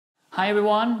Hi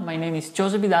everyone, my name is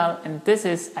Josep Vidal and this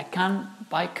is ACAAN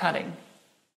by Cutting.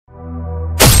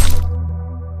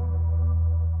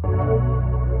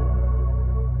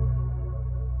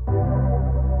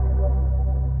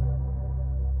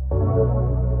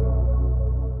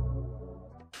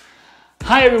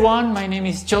 Hi everyone, my name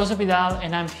is Josep Vidal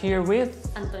and I'm here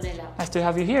with Antonella. Nice to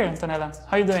have you here, Antonella.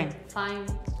 How are you doing? Fine.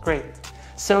 Great.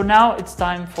 So now it's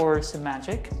time for some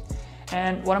magic.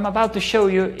 And what I'm about to show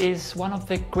you is one of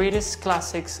the greatest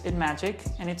classics in magic,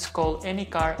 and it's called Any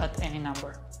Card at Any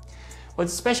Number.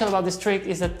 What's special about this trick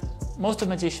is that most of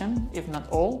magicians, if not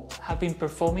all, have been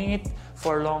performing it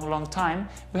for a long time.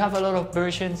 We have a lot of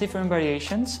versions, different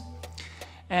variations.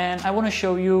 And I want to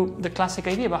show you the classic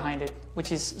idea behind it,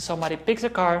 which is somebody picks a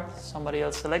card, somebody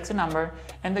else selects a number,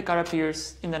 and the card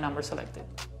appears in the number selected.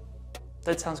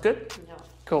 That sounds good? Yeah.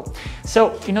 Cool.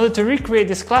 So in order to recreate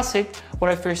this classic,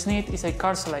 what I first need is a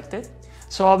card selected.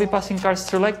 So I'll be passing cards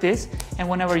through like this, and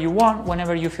whenever you want,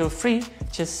 whenever you feel free,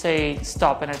 just say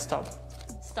stop and I'll stop.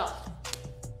 Stop.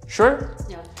 Sure?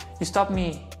 Yeah. You stop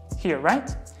me here,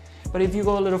 right? But if you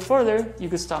go a little further, you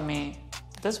could stop me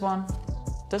this one,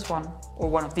 or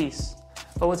one of these.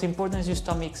 But what's important is you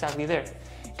stop me exactly there.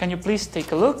 Can you please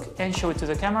take a look and show it to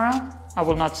the camera? I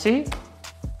will not see.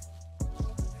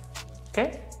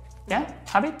 Okay? Yeah?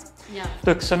 Have it? Yeah.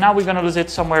 Look, so now we're gonna lose it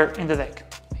somewhere in the deck.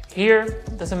 Here,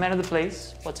 doesn't matter the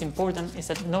place. What's important is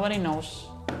that nobody knows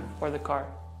where the card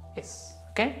is.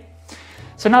 Okay?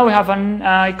 So now we have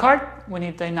a card. We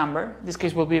need a number. In this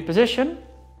case will be a position.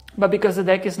 But because the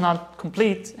deck is not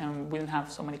complete and we don't have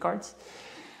so many cards,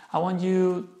 I want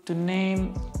you to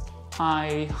name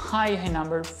a high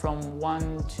number from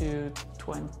 1 to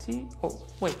 20. Oh,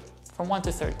 wait, from 1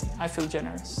 to 30. I feel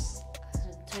generous.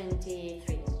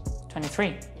 23. 23?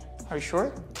 Yeah. Are you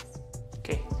sure?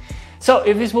 Okay. So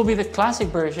if this will be the classic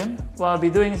version, what I'll be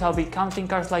doing is I'll be counting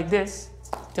cards like this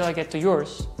till I get to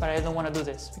yours, but I don't want to do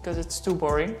this because it's too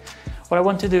boring. What I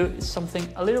want to do is something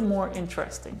a little more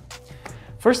interesting.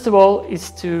 First of all is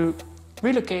to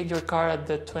relocate your card at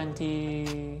the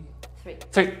 23.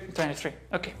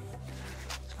 Okay.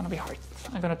 It's gonna be hard.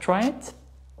 I'm gonna try it.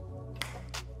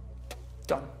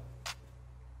 Done.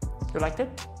 You liked it?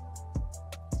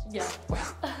 Yeah. Well,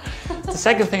 the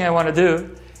second thing I want to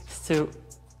do is to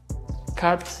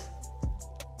cut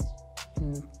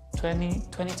in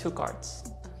 22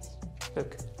 cards. Okay.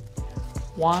 Look.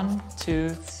 1, 2,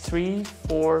 3,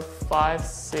 4, 5,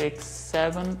 6,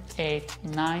 7, 8,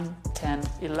 9, 10,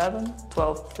 11,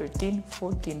 12, 13,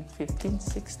 14, 15,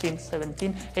 16,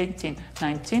 17, 18,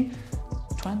 19,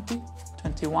 20,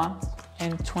 21,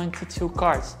 and 22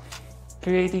 cards,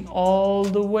 creating all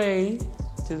the way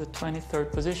to the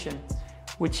 23rd position,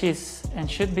 which is and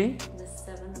should be The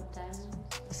 7 of diamonds.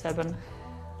 the 7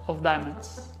 of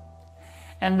diamonds.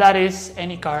 And that is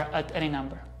any card at any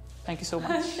number. Thank you so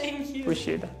much. Thank you.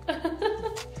 Appreciate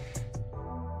that.